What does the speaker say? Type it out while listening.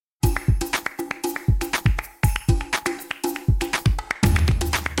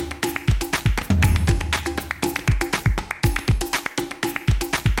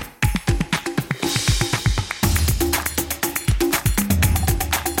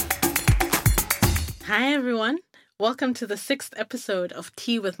Hi, everyone. Welcome to the 6th episode of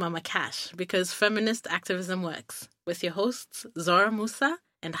Tea with Mama Cash, because feminist activism works, with your hosts, Zora Musa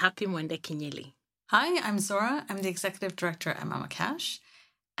and Happy Mwende Kinyeli. Hi, I'm Zora. I'm the Executive Director at Mama Cash,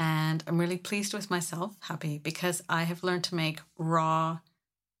 and I'm really pleased with myself, Happy, because I have learned to make raw,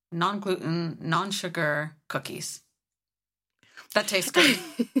 non-gluten, non-sugar cookies. That tastes good.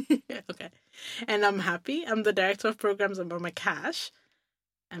 Okay. And I'm Happy. I'm the Director of Programs at Mama Cash.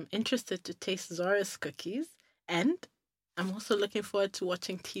 I'm interested to taste Zora's cookies, and I'm also looking forward to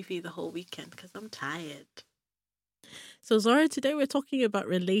watching TV the whole weekend because I'm tired. So, Zora, today we're talking about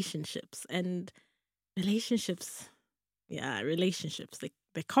relationships, and relationships.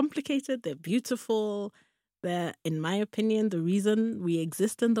 They're complicated, they're beautiful, they're, in my opinion, the reason we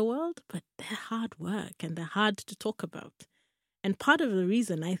exist in the world, but they're hard work and they're hard to talk about. And part of the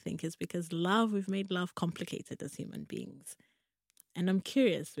reason, I think, is because we've made love complicated as human beings. And I'm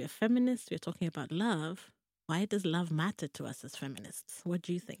curious, we're feminists, we're talking about love. Why does love matter to us as feminists? What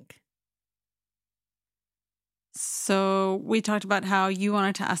do you think? So we talked about how you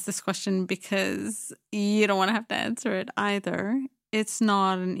wanted to ask this question because you don't want to have to answer it either. It's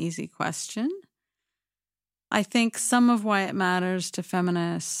not an easy question. I think some of why it matters to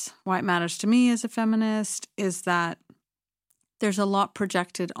feminists, why it matters to me as a feminist, is that there's a lot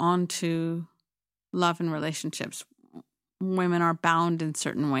projected onto love and relationships. Women are bound in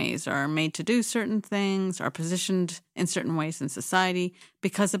certain ways, are made to do certain things, are positioned in certain ways in society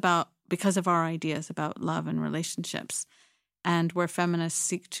because of our ideas about love and relationships. And where feminists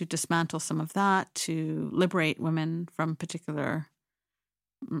seek to dismantle some of that, to liberate women from particular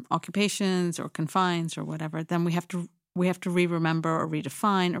occupations or confines or whatever, then we have to re-remember or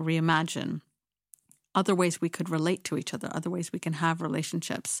redefine or reimagine other ways we could relate to each other, other ways we can have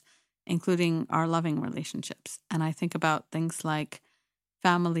relationships, including our loving relationships. And I think about things like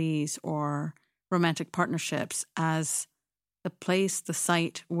families or romantic partnerships as the place, the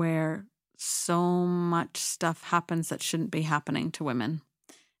site where so much stuff happens that shouldn't be happening to women.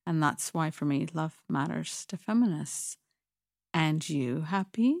 And that's why, for me, love matters to feminists. And you,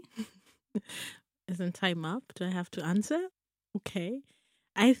 Happy? Isn't time up? Do I have to answer? Okay.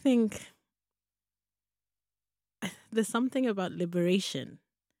 I think there's something about liberation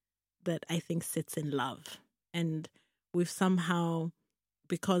that I think sits in love. And we've somehow,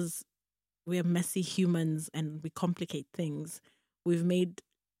 because we're messy humans and we complicate things, we've made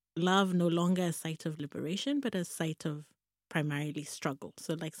love no longer a site of liberation, but a site of primarily struggle.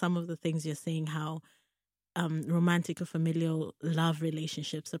 So like some of the things you're saying, how romantic or familial love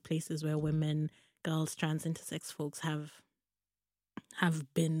relationships are places where women, girls, trans, intersex folks have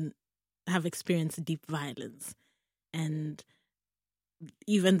experienced deep violence. And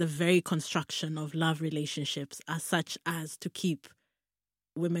even the very construction of love relationships are such as to keep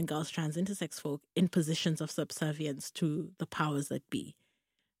women, girls, trans, intersex folk in positions of subservience to the powers that be.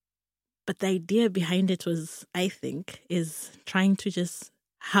 But the idea behind it was, I think, is trying to just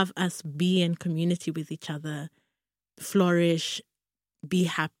have us be in community with each other, flourish, be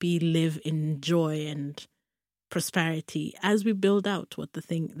happy, live in joy and prosperity as we build out what the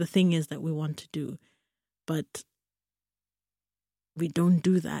thing is that we want to do. But we don't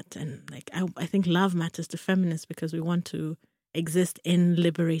do that. And I think love matters to feminists because we want to exist in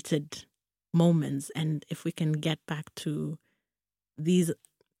liberated moments. And if we can get back to these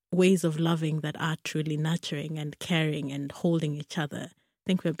ways of loving that are truly nurturing and caring and holding each other, I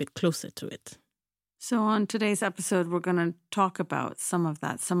think we're a bit closer to it. So on today's episode, we're going to talk about some of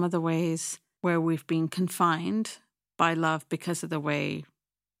that, some of the ways where we've been confined by love because of the way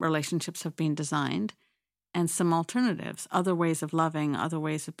relationships have been designed, and some alternatives, other ways of loving, other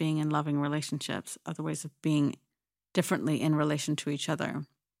ways of being in loving relationships, other ways of being differently in relation to each other.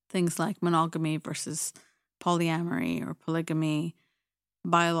 Things like monogamy versus polyamory or polygamy,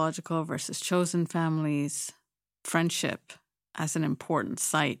 biological versus chosen families, friendship as an important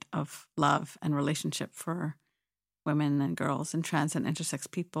site of love and relationship for women and girls and trans and intersex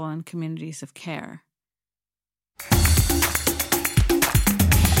people and communities of care.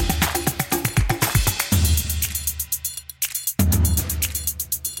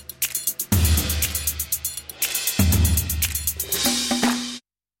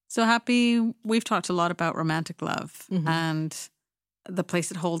 So Happy, we've talked a lot about romantic love and the place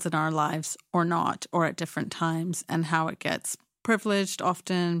it holds in our lives or not, or at different times, and how it gets privileged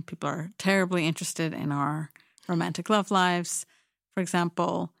often. People are terribly interested in our romantic love lives, for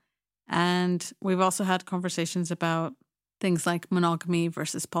example. And we've also had conversations about things like monogamy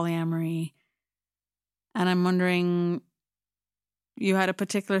versus polyamory. And I'm wondering, you had a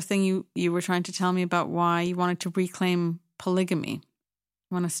particular thing you were trying to tell me about why you wanted to reclaim polygamy.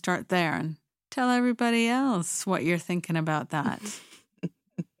 I want to start there and Tell everybody else what you're thinking about that.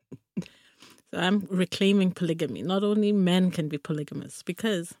 So I'm reclaiming polygamy. Not only men can be polygamous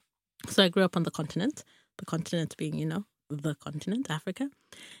because, so I grew up on the continent being, the continent, Africa.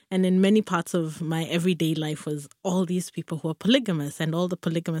 And in many parts of my everyday life was all these people who are polygamous, and all the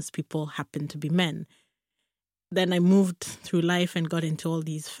polygamous people happen to be men. Then I moved through life and got into all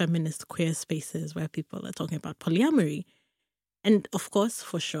these feminist queer spaces where people are talking about polyamory. And of course,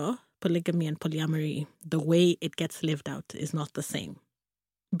 for sure, polygamy and polyamory, the way it gets lived out is not the same.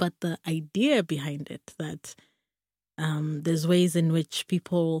 But the idea behind it, that there's ways in which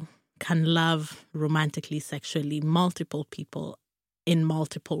people can love romantically, sexually, multiple people in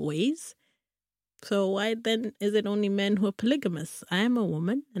multiple ways. So why then is it only men who are polygamous? I am a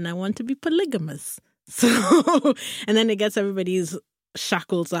woman and I want to be polygamous. So, and then it gets everybody's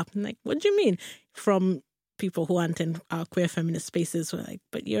shackles up. And like, what do you mean? From people who aren't in our queer feminist spaces who are like,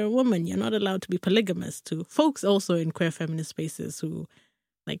 but you're a woman, you're not allowed to be polygamous, to folks also in queer feminist spaces who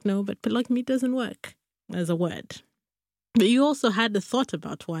like, no, but polygamy doesn't work as a word. But you also had the thought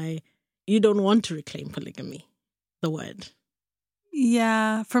about why you don't want to reclaim polygamy, the word.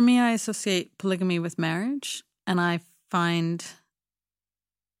 Yeah, for me, I associate polygamy with marriage. And I find,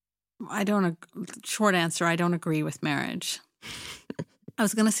 short answer, I don't agree with marriage. I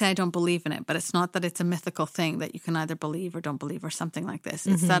was going to say I don't believe in it, but it's not that it's a mythical thing that you can either believe or don't believe or something like this.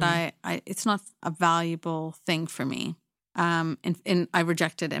 It's that I it's not a valuable thing for me. I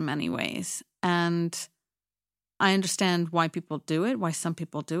reject it in many ways. And I understand why people do it, why some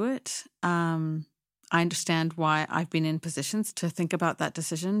people do it. I understand why I've been in positions to think about that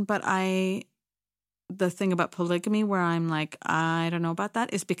decision. But the thing about polygamy where I'm like, I don't know about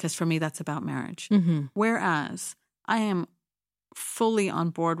that, is because for me that's about marriage. Mm-hmm. Whereas I am fully on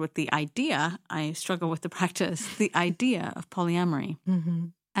board with the idea, I struggle with the practice, the idea of polyamory. Mm-hmm.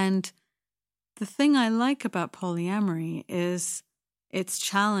 And the thing I like about polyamory is its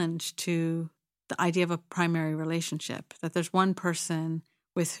challenge to the idea of a primary relationship, that there's one person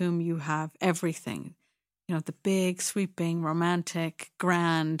with whom you have everything, the big, sweeping, romantic,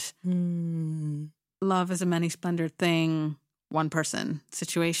 grand, love is a many-splendored thing, one person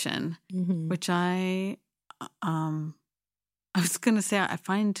situation, which I was going to say I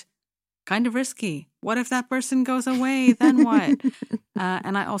find kind of risky. What if that person goes away? Then what?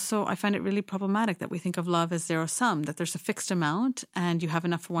 And I find it really problematic that we think of love as zero sum, that there's a fixed amount and you have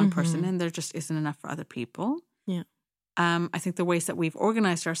enough for one person and there just isn't enough for other people. Yeah. I think the ways that we've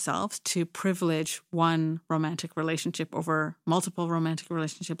organized ourselves to privilege one romantic relationship over multiple romantic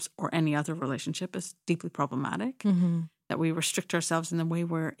relationships or any other relationship is deeply problematic. Mm-hmm. That we restrict ourselves in the way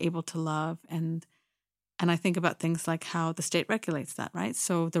we're able to love. And I think about things like how the state regulates that, right?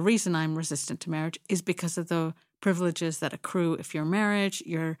 So the reason I'm resistant to marriage is because of the privileges that accrue if you're married.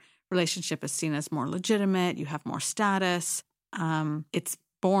 Your relationship is seen as more legitimate. You have more status. It's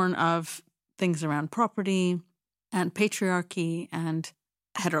born of things around property and patriarchy and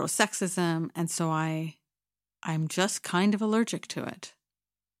heterosexism. And so I'm just kind of allergic to it.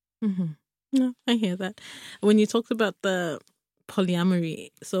 Mm-hmm. No, I hear that. When you talked about the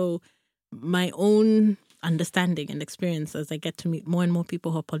polyamory, so my own understanding and experience as I get to meet more and more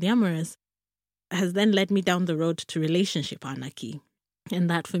people who are polyamorous has then led me down the road to relationship anarchy. And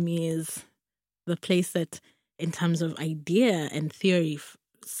that for me is the place that in terms of idea and theory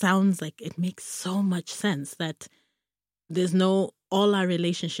sounds like it makes so much sense, that all our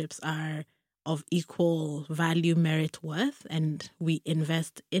relationships are of equal value, merit, worth, and we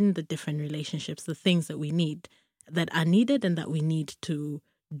invest in the different relationships, the things that we need, that are needed and that we need to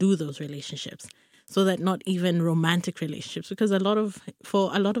do those relationships. So that not even romantic relationships, because for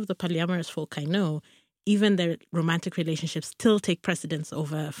a lot of the polyamorous folk I know, even their romantic relationships still take precedence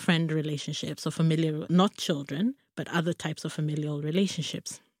over friend relationships or familial, not children, but other types of familial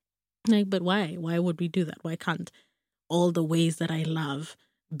relationships. Like, but why? Why would we do that? Why can't all the ways that I love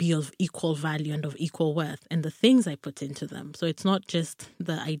be of equal value and of equal worth and the things I put into them? So it's not just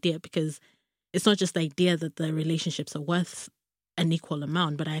the idea, because it's not just the idea that the relationships are worth an equal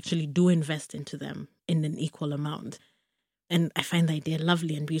amount, but I actually do invest into them in an equal amount. And I find the idea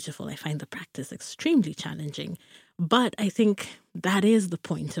lovely and beautiful. I find the practice extremely challenging. But I think that is the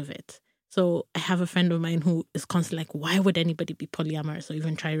point of it. So I have a friend of mine who is constantly like, why would anybody be polyamorous or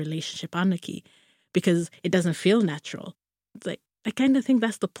even try relationship anarchy? Because it doesn't feel natural. It's like, I kind of think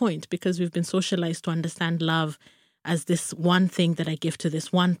that's the point, because we've been socialized to understand love as this one thing that I give to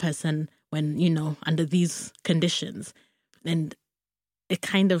this one person when, under these conditions. And it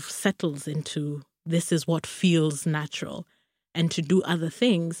kind of settles into this is what feels natural. And to do other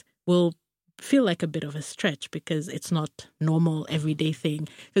things will feel like a bit of a stretch because it's not normal everyday thing,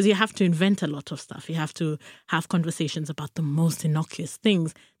 because you have to invent a lot of stuff. You have to have conversations about the most innocuous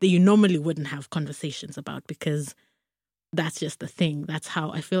things that you normally wouldn't have conversations about, because that's just the thing. That's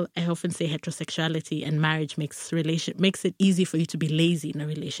how I feel. I often say heterosexuality and marriage makes it easy for you to be lazy in a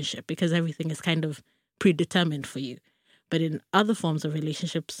relationship, because everything is kind of predetermined for you. But in other forms of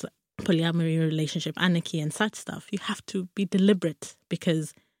relationships, polyamory relationship, anarchy and such stuff, you have to be deliberate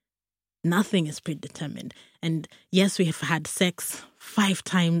because nothing is predetermined. And yes, we have had sex 5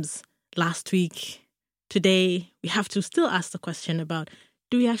 times last week. Today, we have to still ask the question about,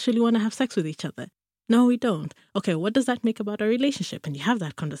 do we actually want to have sex with each other? No, we don't. Okay, what does that make about our relationship? And you have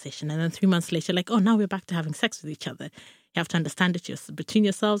that conversation. And then 3 months later, like, oh, now we're back to having sex with each other. You have to understand it between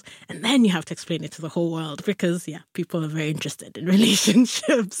yourselves. And then you have to explain it to the whole world because, yeah, people are very interested in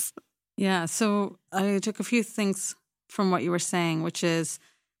relationships. Yeah, so I took a few things from what you were saying, which is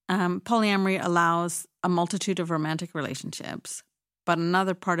polyamory allows a multitude of romantic relationships. But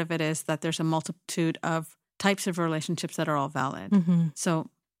another part of it is that there's a multitude of types of relationships that are all valid. Mm-hmm. So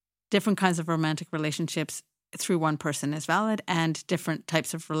different kinds of romantic relationships through one person is valid, and different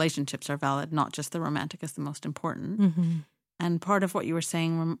types of relationships are valid, not just the romantic is the most important. Mm-hmm. And part of what you were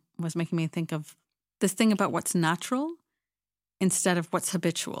saying was making me think of this thing about what's natural instead of what's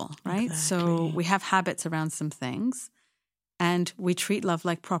habitual, right? Exactly. So we have habits around some things, and we treat love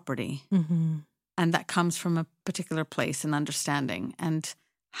like property. Mm-hmm. And that comes from a particular place and understanding, and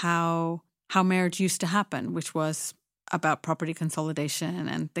how marriage used to happen, which was about property consolidation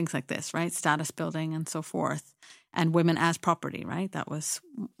and things like this, right? Status building and so forth. And women as property, right? That was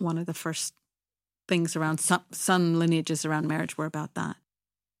one of the first things around some lineages around marriage were about that.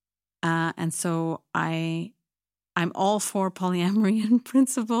 And so I'm all for polyamory in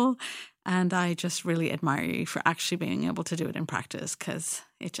principle. And I just really admire you for actually being able to do it in practice, because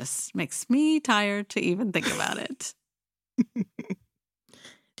it just makes me tired to even think about it.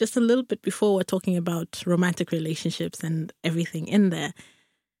 Just a little bit before, we're talking about romantic relationships and everything in there.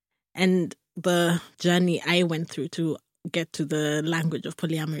 And the journey I went through to get to the language of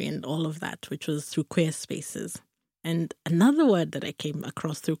polyamory and all of that, which was through queer spaces. And another word that I came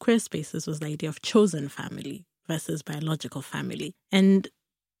across through queer spaces was the idea of chosen family versus biological family. And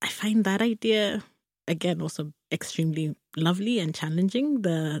I find that idea, again, also extremely lovely and challenging,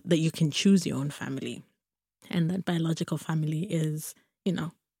 that you can choose your own family. And that biological family is,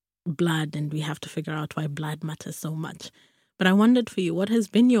 blood, and we have to figure out why blood matters so much. But I wondered for you, what has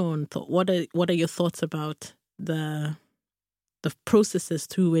been your own thought? What are your thoughts about the processes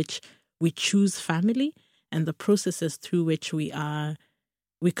through which we choose family and the processes through which we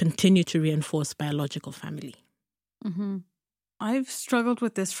continue to reinforce biological family? Mm-hmm. I've struggled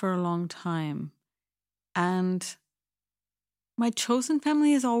with this for a long time, and my chosen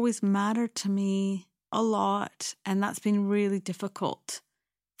family has always mattered to me a lot, and that's been really difficult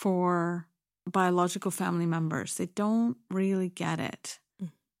for biological family members. They don't really get it.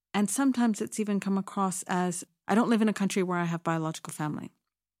 Mm. And sometimes it's even come across as, I don't live in a country where I have biological family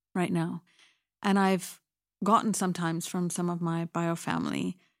right now. And I've gotten sometimes from some of my bio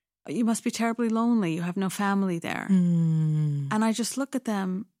family, you must be terribly lonely. You have no family there. Mm. And I just look at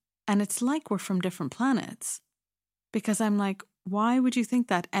them, and it's like we're from different planets, because I'm like, why would you think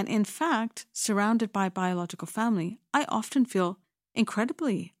that? And in fact, surrounded by biological family, I often feel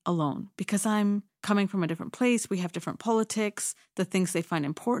incredibly alone, because I'm coming from a different place. We have different politics. The things they find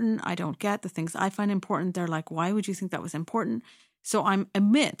important, I don't get. The things I find important, they're like, why would you think that was important? So I'm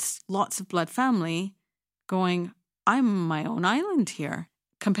amidst lots of blood family going, I'm my own island here,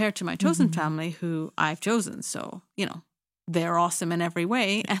 compared to my chosen Mm-hmm. family who I've chosen. So, they're awesome in every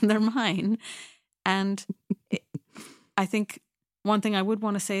way, and they're mine. And I think one thing I would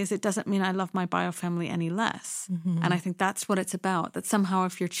want to say is it doesn't mean I love my bio family any less. Mm-hmm. And I think that's what it's about, that somehow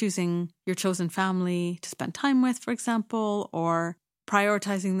if you're choosing your chosen family to spend time with, for example, or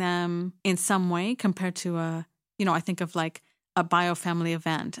prioritizing them in some way compared to I think of like a bio family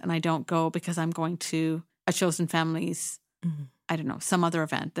event, and I don't go because I'm going to a chosen family's, Mm-hmm. I don't know, some other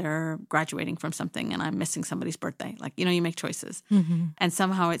event. They're graduating from something and I'm missing somebody's birthday. Like, you make choices. Mm-hmm. And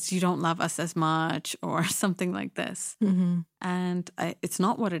somehow it's, you don't love us as much or something like this. Mm-hmm. And it's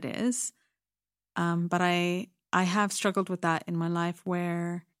not what it is. But I have struggled with that in my life,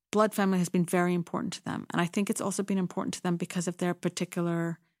 where blood family has been very important to them. And I think it's also been important to them because of their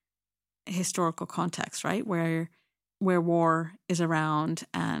particular historical context, right? Where war is around,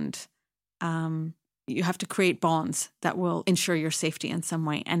 and you have to create bonds that will ensure your safety in some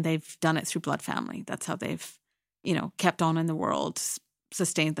way. And they've done it through blood family. That's how they've, kept on in the world,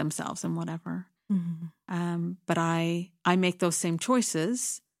 sustained themselves and whatever. Mm-hmm. But I make those same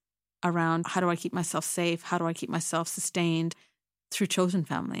choices around how do I keep myself safe? How do I keep myself sustained through chosen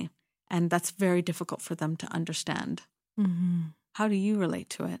family? And that's very difficult for them to understand. Mm-hmm. How do you relate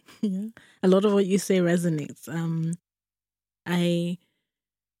to it? Yeah, a lot of what you say resonates.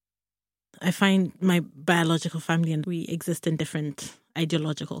 I find my biological family and we exist in different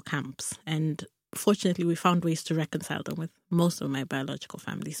ideological camps. And fortunately, we found ways to reconcile them with most of my biological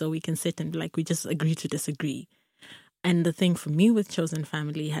family. So we can sit and be like, we just agree to disagree. And the thing for me with chosen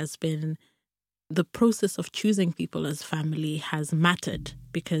family has been the process of choosing people as family has mattered,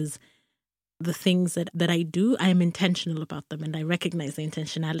 because the things that I do, I am intentional about them and I recognize the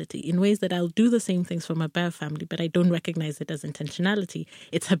intentionality in ways that I'll do the same things for my bio family, but I don't recognize it as intentionality.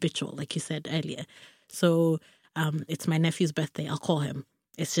 It's habitual, like you said earlier. So it's my nephew's birthday, I'll call him.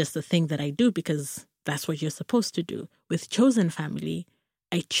 It's just a thing that I do because that's what you're supposed to do. With chosen family,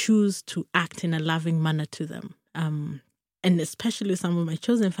 I choose to act in a loving manner to them. And especially some of my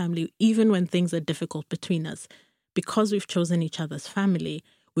chosen family, even when things are difficult between us, because we've chosen each other's family,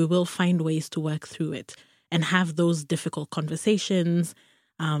 we will find ways to work through it and have those difficult conversations,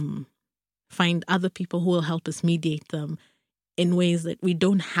 find other people who will help us mediate them in ways that we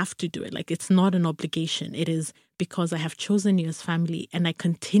don't have to do it. Like, it's not an obligation. It is because I have chosen you as family and I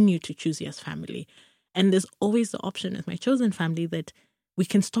continue to choose you as family. And there's always the option with my chosen family that we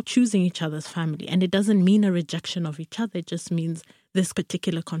can stop choosing each other's family. And it doesn't mean a rejection of each other. It just means this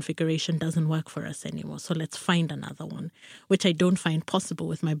particular configuration doesn't work for us anymore. So let's find another one, which I don't find possible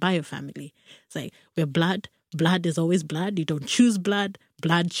with my bio family. It's like, we're blood. Blood is always blood. You don't choose blood.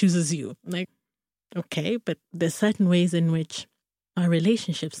 Blood chooses you. Like, okay, but there's certain ways in which our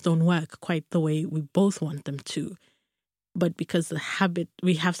relationships don't work quite the way we both want them to. But because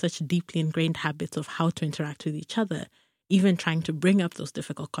we have such deeply ingrained habits of how to interact with each other, even trying to bring up those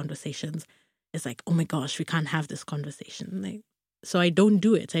difficult conversations, it's like, oh my gosh, we can't have this conversation. Like, so I don't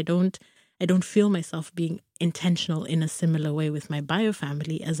do it. I don't feel myself being intentional in a similar way with my bio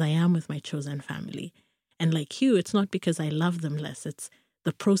family as I am with my chosen family. And like you, it's not because I love them less. It's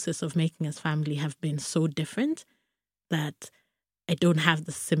the process of making us family have been so different that I don't have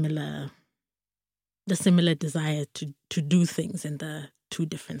the similar desire to do things in the two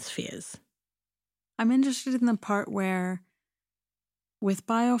different spheres. I'm interested in the part where with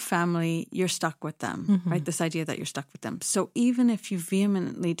bio family, you're stuck with them, right? This idea that you're stuck with them. So even if you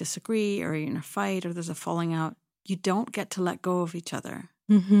vehemently disagree or you're in a fight or there's a falling out, you don't get to let go of each other.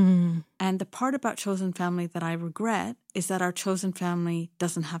 And the part about chosen family that I regret is that our chosen family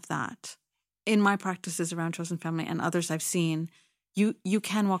doesn't have that. In my practices around chosen family and others I've seen, you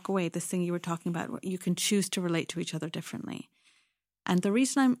can walk away. This thing you were talking about, you can choose to relate to each other differently. And the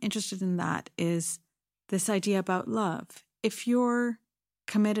reason I'm interested in that is this idea about love. If you're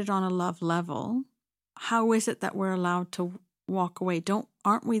committed on a love level, how is it that we're allowed to walk away?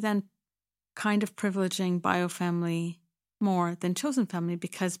 Aren't we then kind of privileging bio family more than chosen family,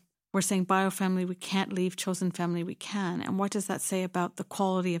 because we're saying bio family we can't leave, chosen family we can? And what does that say about the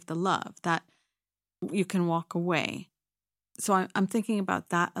quality of the love, that you can walk away? So I'm thinking about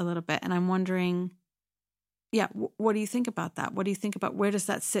that a little bit, and I'm wondering, what do you think about that? What do you think about where does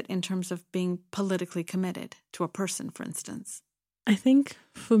that sit in terms of being politically committed to a person, for instance? I think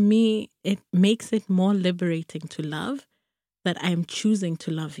for me, it makes it more liberating to love that I'm choosing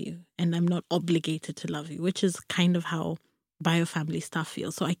to love you and I'm not obligated to love you, which is kind of how biofamily stuff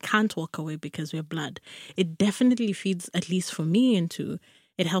feels. So I can't walk away because we're blood. It definitely feeds, at least for me,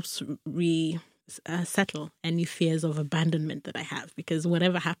 it helps settle any fears of abandonment that I have, because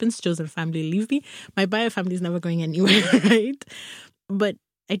whatever happens, chosen family leave me, my bio family is never going anywhere, right? But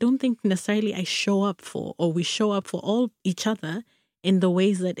I don't think necessarily I show up for, or we show up for all each other in the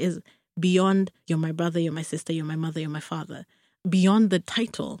ways that is beyond you're my brother, you're my sister, you're my mother, you're my father. Beyond the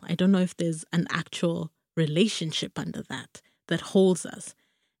title, I don't know if there's an actual relationship under that holds us.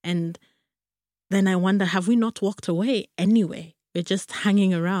 And then I wonder, have we not walked away anyway? We're just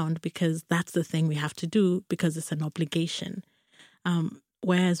hanging around because that's the thing we have to do, because it's an obligation.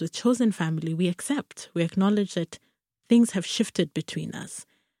 Whereas with chosen family, we accept, we acknowledge that things have shifted between us.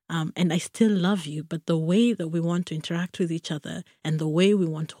 And I still love you, but the way that we want to interact with each other and the way we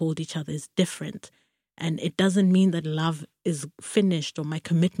want to hold each other is different. And it doesn't mean that love is finished or my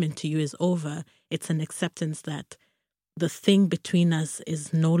commitment to you is over. It's an acceptance that the thing between us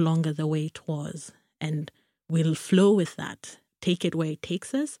is no longer the way it was. And we'll flow with that, take it where it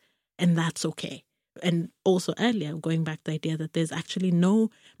takes us, and that's okay. And also earlier, going back to the idea that there's actually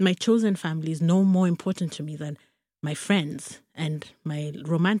my chosen family is no more important to me than my friends and my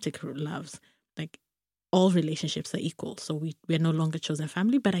romantic loves. Like, all relationships are equal. So we're no longer chosen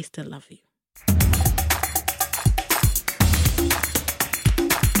family, but I still love you.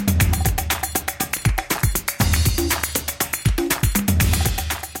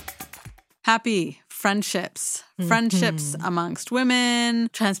 Happy friendships. Friendships amongst women,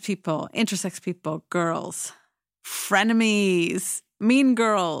 trans people, intersex people, girls, frenemies, mean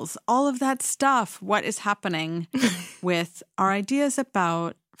girls, all of that stuff. What is happening with our ideas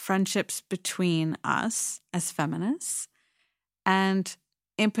about friendships between us as feminists? And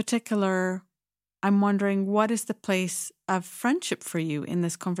in particular, I'm wondering, what is the place of friendship for you in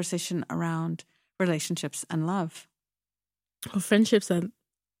this conversation around relationships and love? Well, friendships are,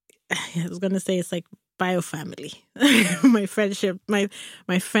 I was going to say it's like biofamily.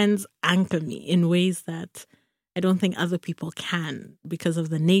 my friends anchor me in ways that I don't think other people can because of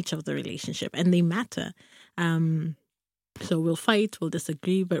the nature of the relationship, and they matter. So we'll fight, we'll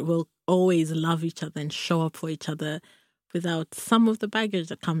disagree, but we'll always love each other and show up for each other without some of the baggage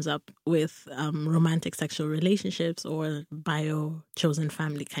that comes up with romantic sexual relationships or bio-chosen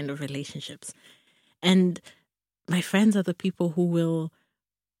family kind of relationships. And my friends are the people who will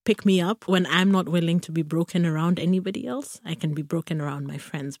pick me up when I'm not willing to be broken around anybody else. I can be broken around my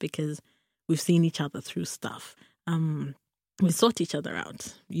friends because we've seen each other through stuff. We sort each other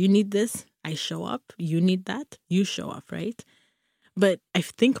out. You need this, I show up. You need that, you show up, right? But I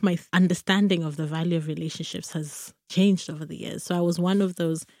think my understanding of the value of relationships has changed over the years. So I was one of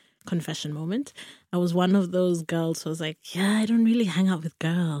those, confession moment, I was one of those girls who was like, yeah, I don't really hang out with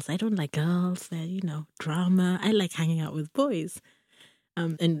girls. I don't like girls. They're, drama. I like hanging out with boys.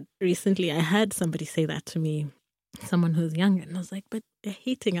 And recently I heard somebody say that to me, someone who's younger. And I was like, but we're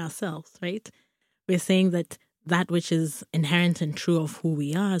hating ourselves, right? We're saying that which is inherent and true of who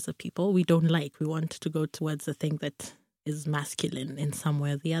we are as a people, we don't like. We want to go towards the thing that is masculine in some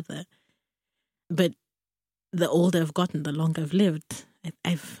way or the other. But the older I've gotten, the longer I've lived,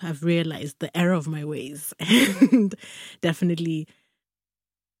 I've realized the error of my ways. And definitely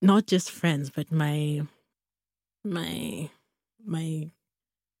not just friends, but my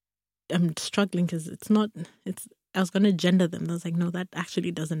I'm struggling because I was going to gender them. I was like, no, that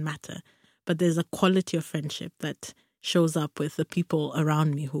actually doesn't matter. But there's a quality of friendship that shows up with the people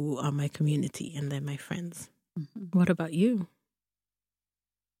around me who are my community and they're my friends. Mm-hmm. What about you?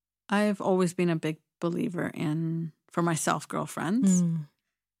 I've always been a big believer in, for myself, girlfriends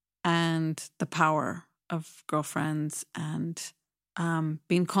and the power of girlfriends, and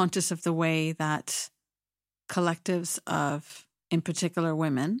being conscious of the way that collectives of, in particular,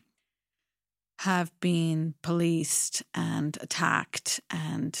 women have been policed and attacked,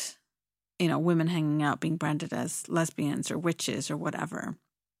 and women hanging out being branded as lesbians or witches or whatever,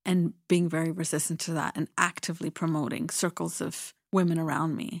 and being very resistant to that and actively promoting circles of women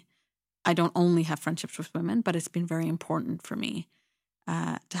around me. I don't only have friendships with women, but it's been very important for me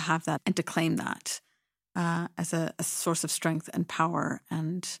to have that and to claim that as a source of strength and power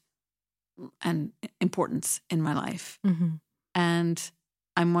and importance in my life. Mm-hmm. And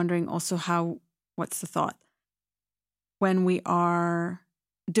I'm wondering also what's the thought? When we are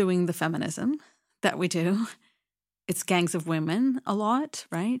doing the feminism that we do, it's gangs of women a lot,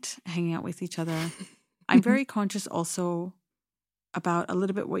 right? Hanging out with each other. I'm very conscious also about a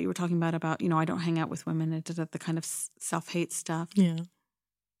little bit what you were talking about, I don't hang out with women and the kind of self-hate stuff. Yeah.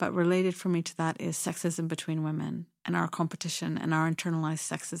 But related for me to that is sexism between women and our competition and our internalized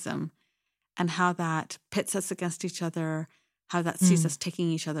sexism, and how that pits us against each other, how that sees us taking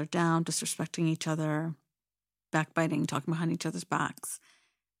each other down, disrespecting each other, backbiting, talking behind each other's backs.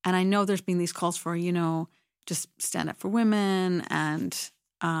 And I know there's been these calls for, just stand up for women and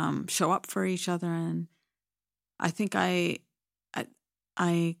show up for each other. And I think I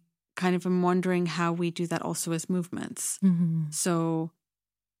kind of am wondering how we do that also as movements. Mm-hmm. So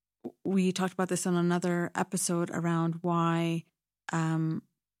we talked about this on another episode around why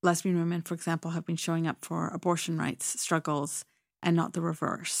lesbian women, for example, have been showing up for abortion rights struggles and not the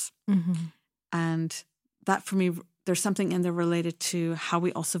reverse. Mm-hmm. And that, for me, there's something in there related to how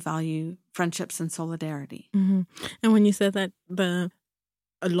we also value friendships and solidarity. Mm-hmm. And when you said that,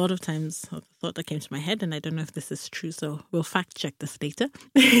 a lot of times the thought that came to my head, and I don't know if this is true, so we'll fact check this later,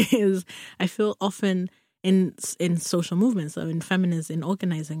 is I feel often in social movements or in feminists, in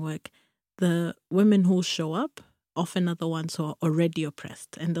organizing work, the women who show up often are the ones who are already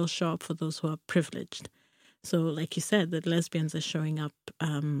oppressed, and they'll show up for those who are privileged. So like you said, that lesbians are showing up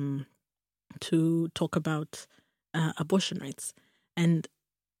to talk about abortion rights. And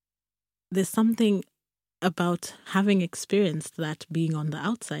there's something about having experienced that being on the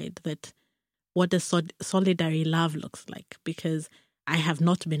outside, that what does solidary love looks like, because I have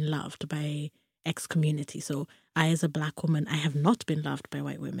not been loved by X community. So I, as a Black woman, I have not been loved by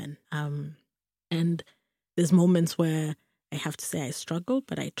white women. And there's moments where I have to say I struggle,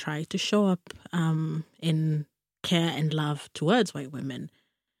 but I try to show up in care and love towards white women.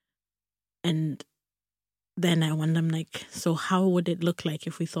 And then I wonder, I'm like, so how would it look like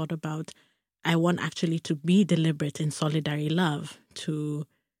if we thought about, I want actually to be deliberate in solidary love to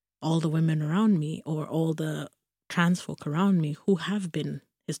all the women around me or all the trans folk around me who have been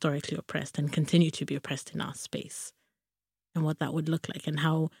historically oppressed and continue to be oppressed in our space, and what that would look like, and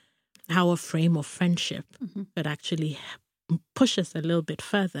how a frame of friendship could actually push us a little bit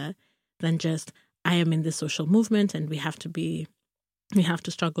further than just, I am in this social movement and we have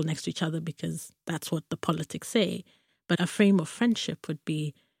to struggle next to each other because that's what the politics say. But a frame of friendship would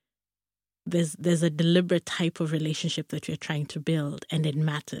be, there's a deliberate type of relationship that we're trying to build, and it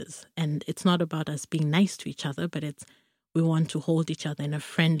matters. And it's not about us being nice to each other, but we want to hold each other in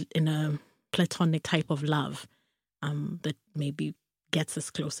a platonic type of love that maybe gets us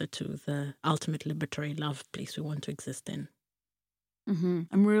closer to the ultimate liberatory love place we want to exist in. Mm-hmm.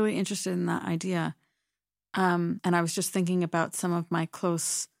 I'm really interested in that idea. And I was just thinking about some of my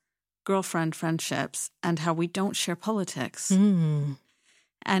close girlfriend friendships and how we don't share politics.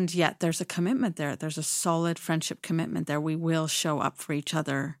 And yet there's a commitment there. There's a solid friendship commitment there. We will show up for each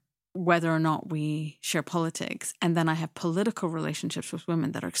other whether or not we share politics. And then I have political relationships with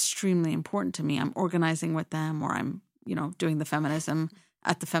women that are extremely important to me. I'm organizing with them, or I'm, doing the feminism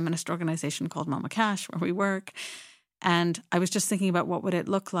at the feminist organization called Mama Cash, where we work. And I was just thinking about what would it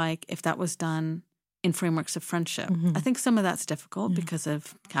look like if that was done in frameworks of friendship. I think some of that's difficult because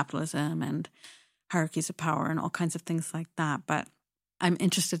of capitalism and hierarchies of power and all kinds of things like that. But I'm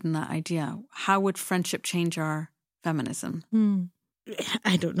interested in that idea. How would friendship change our feminism?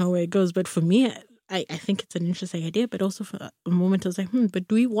 I don't know where it goes, but for me, I think it's an interesting idea. But also for a moment, I was like, but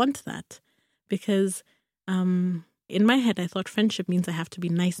do we want that? Because in my head, I thought friendship means I have to be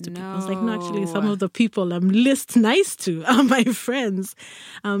nice to people. I was like, no, actually, some of the people I'm least nice to are my friends.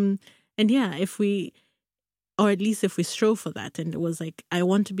 And yeah, if we strove for that, and it was like, I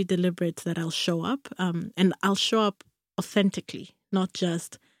want to be deliberate that I'll show up, and I'll show up authentically, not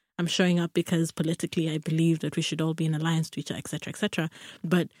just I'm showing up because politically I believe that we should all be in alliance to each other, et cetera,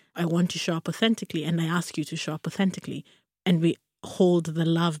 but I want to show up authentically, and I ask you to show up authentically, and we hold the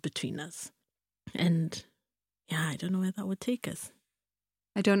love between us. And yeah, I don't know where that would take us.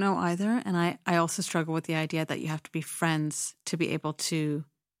 I don't know either. And I also struggle with the idea that you have to be friends to be able to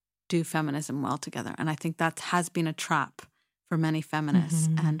do feminism well together. And I think that has been a trap for many feminists.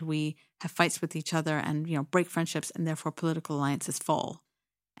 And we have fights with each other and, break friendships, and therefore political alliances fall,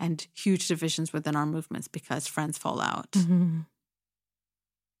 and huge divisions within our movements because friends fall out.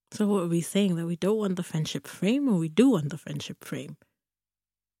 So what are we saying? That we don't want the friendship frame, or we do want the friendship frame?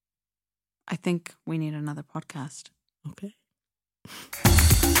 I think we need another podcast. Okay.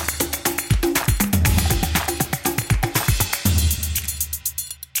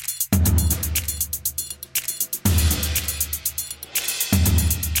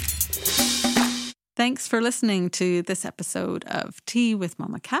 Thanks for listening to this episode of Tea with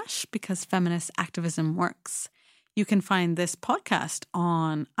Mama Cash, because feminist activism works. You can find this podcast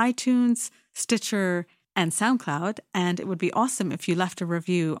on iTunes, Stitcher, and SoundCloud, and it would be awesome if you left a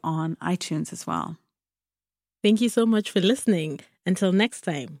review on iTunes as well. Thank you so much for listening. Until next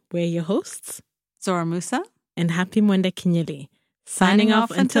time, we're your hosts, Zora Musa and Happy Mwenda Kinyeli. Signing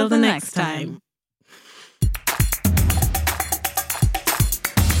off until the next time.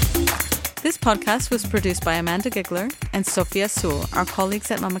 This podcast was produced by Amanda Gigler and Sophia Sewell, our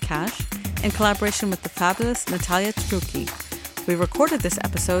colleagues at Mama Cash, in collaboration with the fabulous Natalia Truki. We recorded this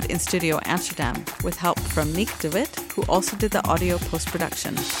episode in Studio Amsterdam with help from Nick DeWitt, who also did the audio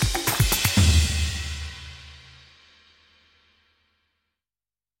post-production.